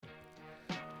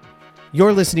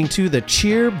You're listening to the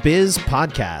Cheer Biz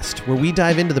Podcast, where we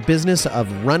dive into the business of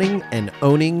running and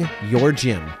owning your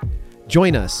gym.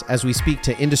 Join us as we speak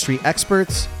to industry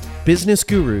experts, business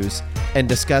gurus, and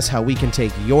discuss how we can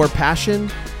take your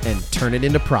passion and turn it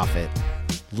into profit.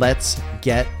 Let's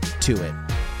get to it.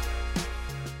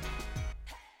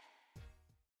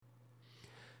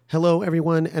 Hello,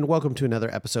 everyone, and welcome to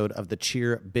another episode of the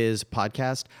Cheer Biz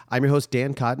Podcast. I'm your host,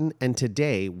 Dan Cotton, and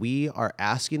today we are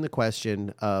asking the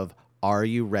question of, are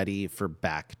you ready for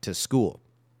back to school?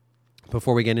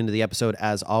 Before we get into the episode,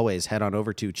 as always, head on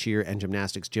over to Cheer and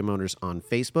Gymnastics Gym Owners on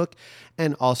Facebook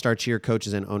and All-Star Cheer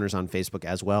Coaches and Owners on Facebook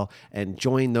as well, and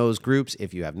join those groups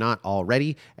if you have not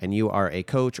already and you are a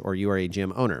coach or you are a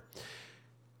gym owner.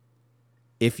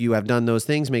 If you have done those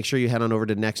things, make sure you head on over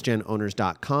to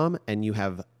nextgenowners.com and you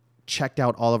have checked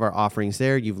out all of our offerings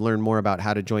there. You've learned more about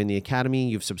how to join the academy.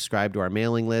 You've subscribed to our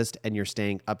mailing list, and you're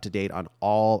staying up to date on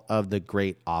all of the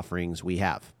great offerings we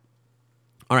have.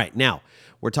 All right, now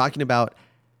we're talking about,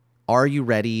 are you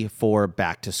ready for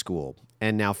back to school?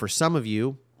 And now for some of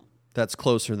you, that's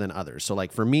closer than others. So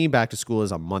like for me, back to school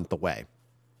is a month away.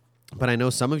 But I know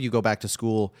some of you go back to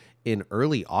school in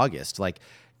early August. Like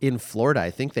in Florida,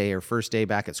 I think their first day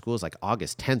back at school is like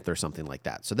August 10th or something like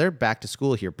that. So they're back to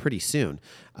school here pretty soon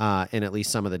in at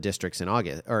least some of the districts in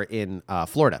August or in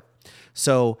Florida.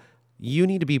 So you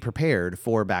need to be prepared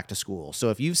for back to school.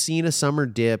 So if you've seen a summer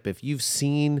dip, if you've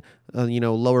seen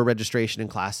lower registration in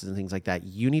classes and things like that,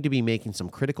 you need to be making some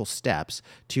critical steps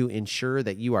to ensure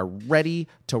that you are ready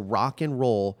to rock and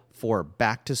roll for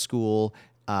back to school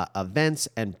events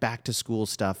and back to school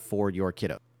stuff for your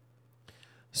kiddo.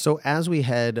 So as we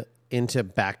head into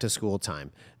back to school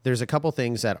time, there's a couple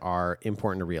things that are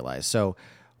important to realize. So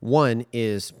one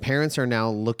is parents are now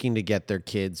looking to get their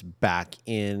kids back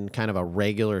in kind of a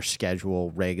regular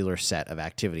schedule, regular set of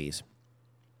activities.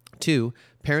 Two,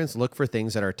 parents look for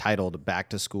things that are titled back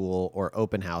to school or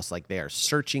open house, like they are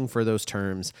searching for those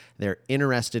terms. They're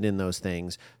interested in those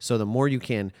things. So the more you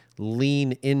can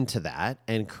lean into that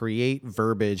and create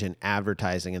verbiage and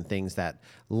advertising and things that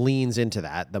leans into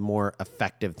that, the more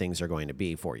effective things are going to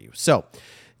be for you. So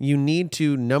you need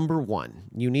to, number one,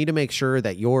 you need to make sure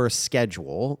that your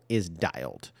schedule is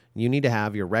dialed. You need to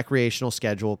have your recreational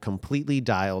schedule completely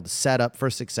dialed, set up for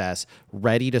success,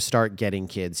 ready to start getting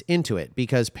kids into it,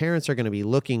 because parents are going to be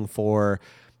looking for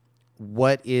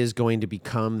what is going to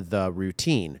become the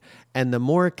routine. And the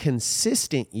more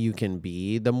consistent you can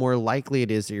be, the more likely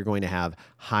it is that you're going to have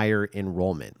higher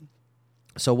enrollment.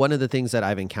 So one of the things that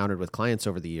I've encountered with clients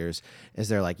over the years is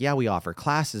they're like, yeah, we offer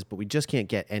classes, but we just can't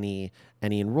get any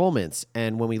enrollments.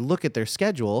 And when we look at their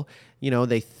schedule,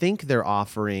 they think they're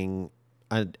offering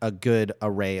a good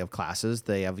array of classes.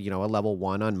 They have, a level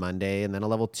 1 on Monday and then a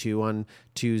level 2 on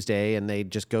Tuesday, and they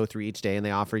just go through each day and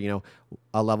they offer,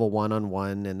 a level 1 on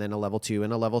one and then a level 2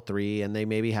 and a level 3, and they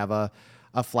maybe have a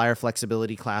flyer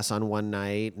flexibility class on one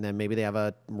night, and then maybe they have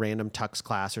a random tux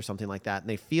class or something like that, and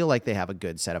they feel like they have a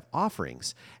good set of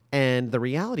offerings. And the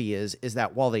reality is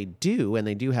that while they do, and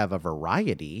they do have a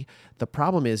variety, the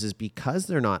problem is because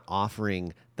they're not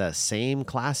offering the same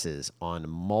classes on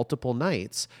multiple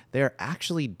nights, they're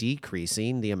actually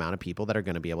decreasing the amount of people that are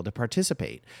going to be able to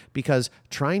participate. Because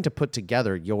trying to put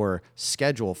together your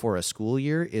schedule for a school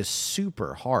year is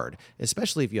super hard,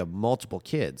 especially if you have multiple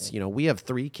kids. We have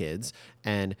 3 kids,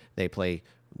 and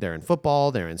they're in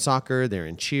football, they're in soccer, they're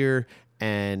in cheer.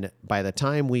 And by the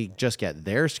time we just get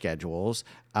their schedules,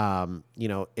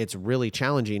 it's really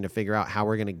challenging to figure out how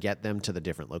we're going to get them to the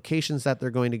different locations that they're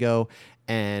going to go.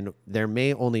 And there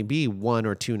may only be 1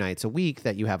 or 2 nights a week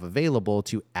that you have available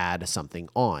to add something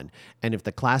on. And if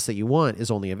the class that you want is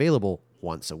only available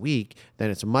once a week, then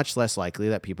it's much less likely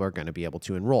that people are going to be able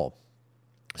to enroll.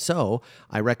 So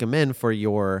I recommend for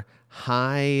your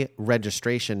high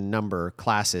registration number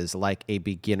classes like a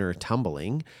beginner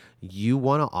tumbling, you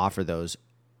want to offer those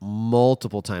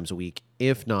multiple times a week,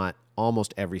 if not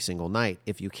almost every single night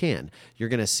if you can. You're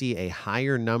going to see a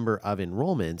higher number of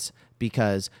enrollments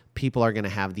because people are going to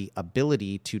have the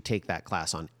ability to take that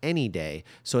class on any day.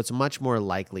 So it's much more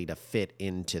likely to fit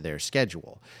into their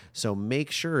schedule. So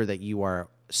make sure that you are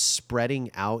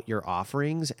spreading out your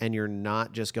offerings and you're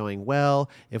not just going, well,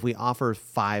 if we offer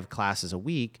 5 classes a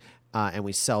week and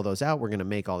we sell those out, we're going to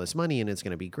make all this money and it's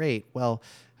going to be great. Well,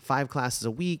 5 classes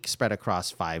a week spread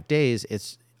across 5 days,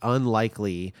 it's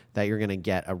unlikely that you're going to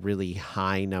get a really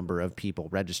high number of people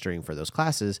registering for those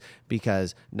classes,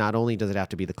 because not only does it have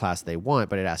to be the class they want,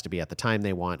 but it has to be at the time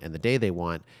they want and the day they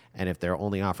want. And if they're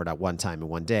only offered at one time and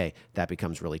one day, that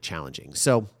becomes really challenging.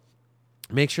 So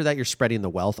make sure that you're spreading the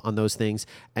wealth on those things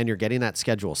and you're getting that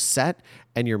schedule set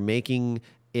and you're making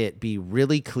it be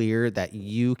really clear that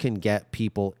you can get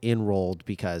people enrolled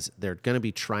because they're going to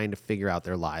be trying to figure out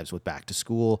their lives with back to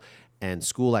school and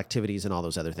school activities and all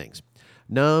those other things.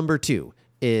 Number 2,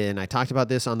 and I talked about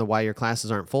this on the Why Your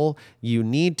Classes Aren't Full, you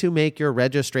need to make your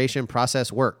registration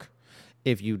process work.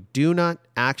 If you do not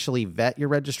actually vet your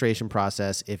registration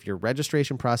process, if your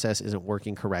registration process isn't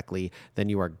working correctly, then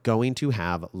you are going to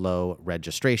have low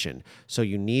registration. So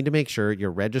you need to make sure your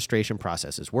registration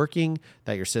process is working,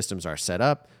 that your systems are set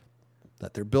up,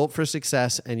 that they're built for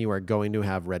success, and you are going to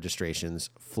have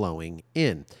registrations flowing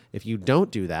in. If you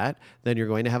don't do that, then you're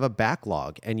going to have a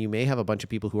backlog, and you may have a bunch of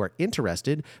people who are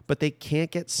interested, but they can't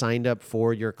get signed up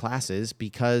for your classes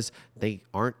because they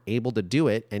aren't able to do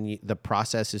it, and the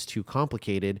process is too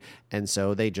complicated, and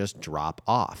so they just drop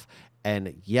off.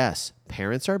 And yes,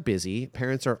 parents are busy.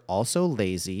 Parents are also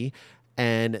lazy,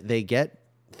 and they get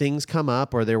things come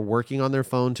up or they're working on their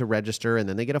phone to register and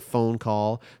then they get a phone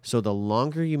call. So the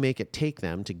longer you make it take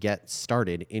them to get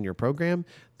started in your program,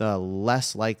 the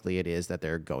less likely it is that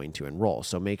they're going to enroll.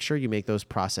 So make sure you make those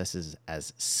processes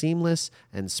as seamless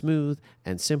and smooth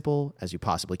and simple as you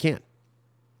possibly can.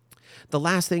 The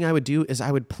last thing I would do is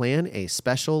I would plan a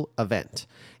special event.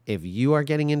 If you are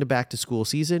getting into back to school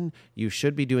season, you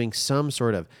should be doing some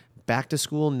sort of back to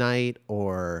school night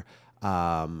or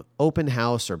open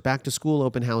house or back to school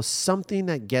open house, something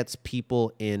that gets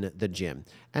people in the gym.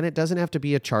 And it doesn't have to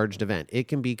be a charged event. It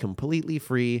can be completely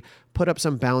free. Put up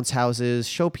some bounce houses,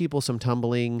 show people some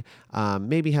tumbling,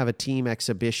 maybe have a team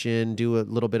exhibition, do a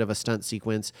little bit of a stunt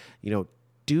sequence,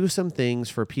 do some things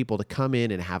for people to come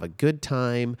in and have a good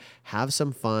time, have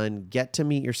some fun, get to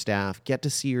meet your staff, get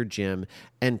to see your gym,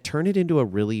 and turn it into a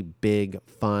really big,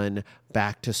 fun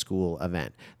back to school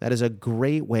event. That is a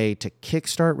great way to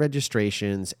kickstart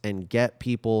registrations and get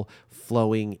people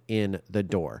flowing in the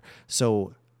door.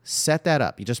 So set that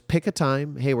up. You just pick a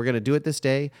time. Hey, we're going to do it this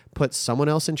day. Put someone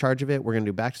else in charge of it. We're going to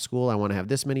do back to school. I want to have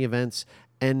this many events,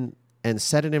 and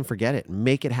set it and forget it.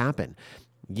 Make it happen.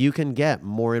 You can get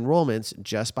more enrollments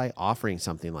just by offering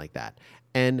something like that.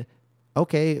 And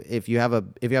okay, if you have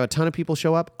a ton of people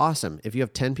show up, awesome. If you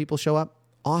have 10 people show up,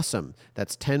 awesome.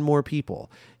 That's 10 more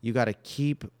people. You got to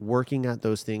keep working at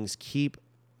those things, keep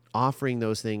offering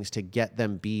those things to get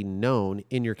them be known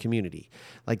in your community.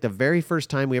 Like the very first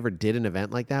time we ever did an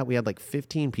event like that, we had like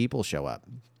 15 people show up.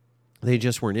 They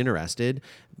just weren't interested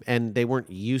and they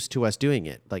weren't used to us doing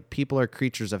it. Like people are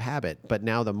creatures of habit, but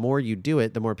now the more you do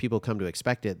it, the more people come to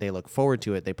expect it. They look forward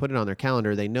to it. They put it on their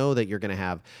calendar. They know that you're going to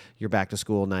have your back to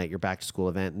school night, your back to school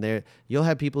event. And you'll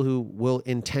have people who will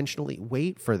intentionally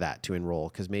wait for that to enroll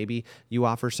because maybe you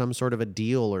offer some sort of a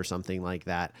deal or something like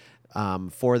that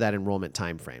for that enrollment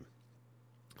time frame.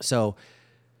 So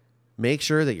make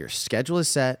sure that your schedule is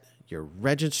set, your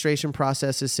registration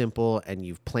process is simple, and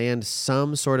you've planned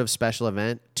some sort of special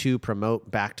event to promote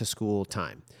back to school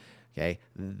time. Okay.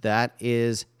 That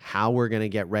is how we're going to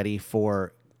get ready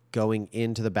for going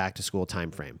into the back to school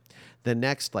time frame. The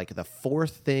next, the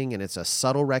fourth thing, and it's a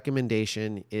subtle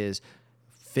recommendation, is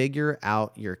figure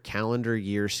out your calendar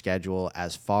year schedule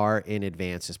as far in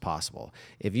advance as possible.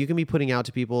 If you can be putting out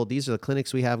to people, these are the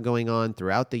clinics we have going on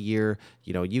throughout the year,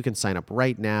 you can sign up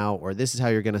right now, or this is how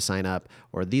you're going to sign up,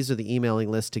 or these are the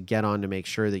emailing lists to get on to make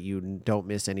sure that you don't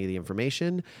miss any of the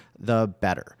information, the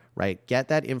better, right? Get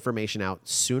that information out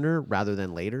sooner rather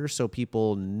than later so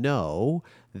people know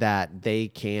that they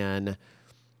can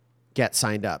get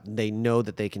signed up. They know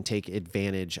that they can take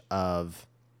advantage of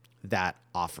that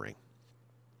offering.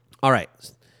 All right.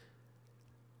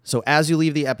 So as you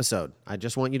leave the episode, I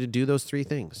just want you to do those three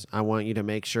things. I want you to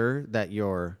make sure that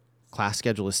your class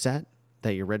schedule is set,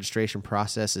 that your registration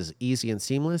process is easy and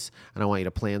seamless, and I want you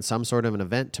to plan some sort of an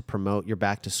event to promote your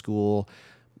back to school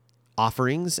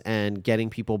offerings and getting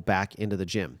people back into the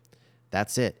gym.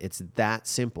 That's it. It's that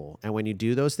simple. And when you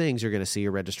do those things, you're going to see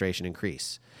your registration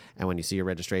increase. And when you see your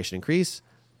registration increase,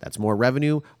 that's more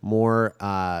revenue, more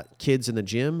kids in the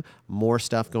gym, more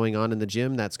stuff going on in the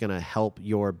gym. That's going to help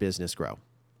your business grow.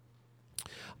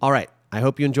 All right. I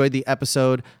hope you enjoyed the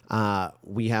episode.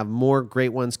 We have more great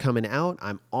ones coming out.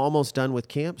 I'm almost done with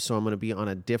camp, so I'm going to be on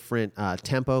a different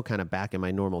tempo, kind of back in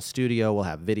my normal studio. We'll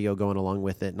have video going along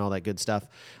with it and all that good stuff.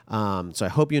 So I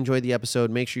hope you enjoyed the episode.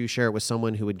 Make sure you share it with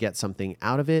someone who would get something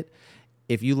out of it.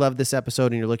 If you love this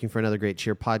episode and you're looking for another great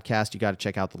cheer podcast, you got to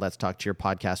check out the Let's Talk Cheer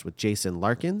podcast with Jason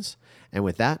Larkins. And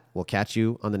with that, we'll catch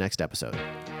you on the next episode.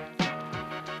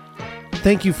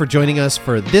 Thank you for joining us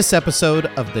for this episode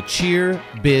of the Cheer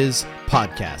Biz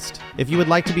Podcast. If you would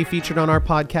like to be featured on our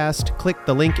podcast, click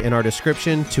the link in our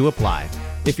description to apply.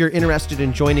 If you're interested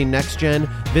in joining NextGen,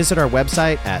 visit our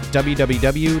website at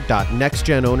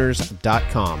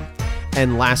www.nextgenowners.com.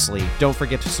 And lastly, don't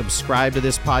forget to subscribe to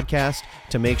this podcast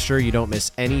to make sure you don't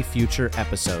miss any future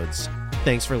episodes.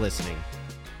 Thanks for listening.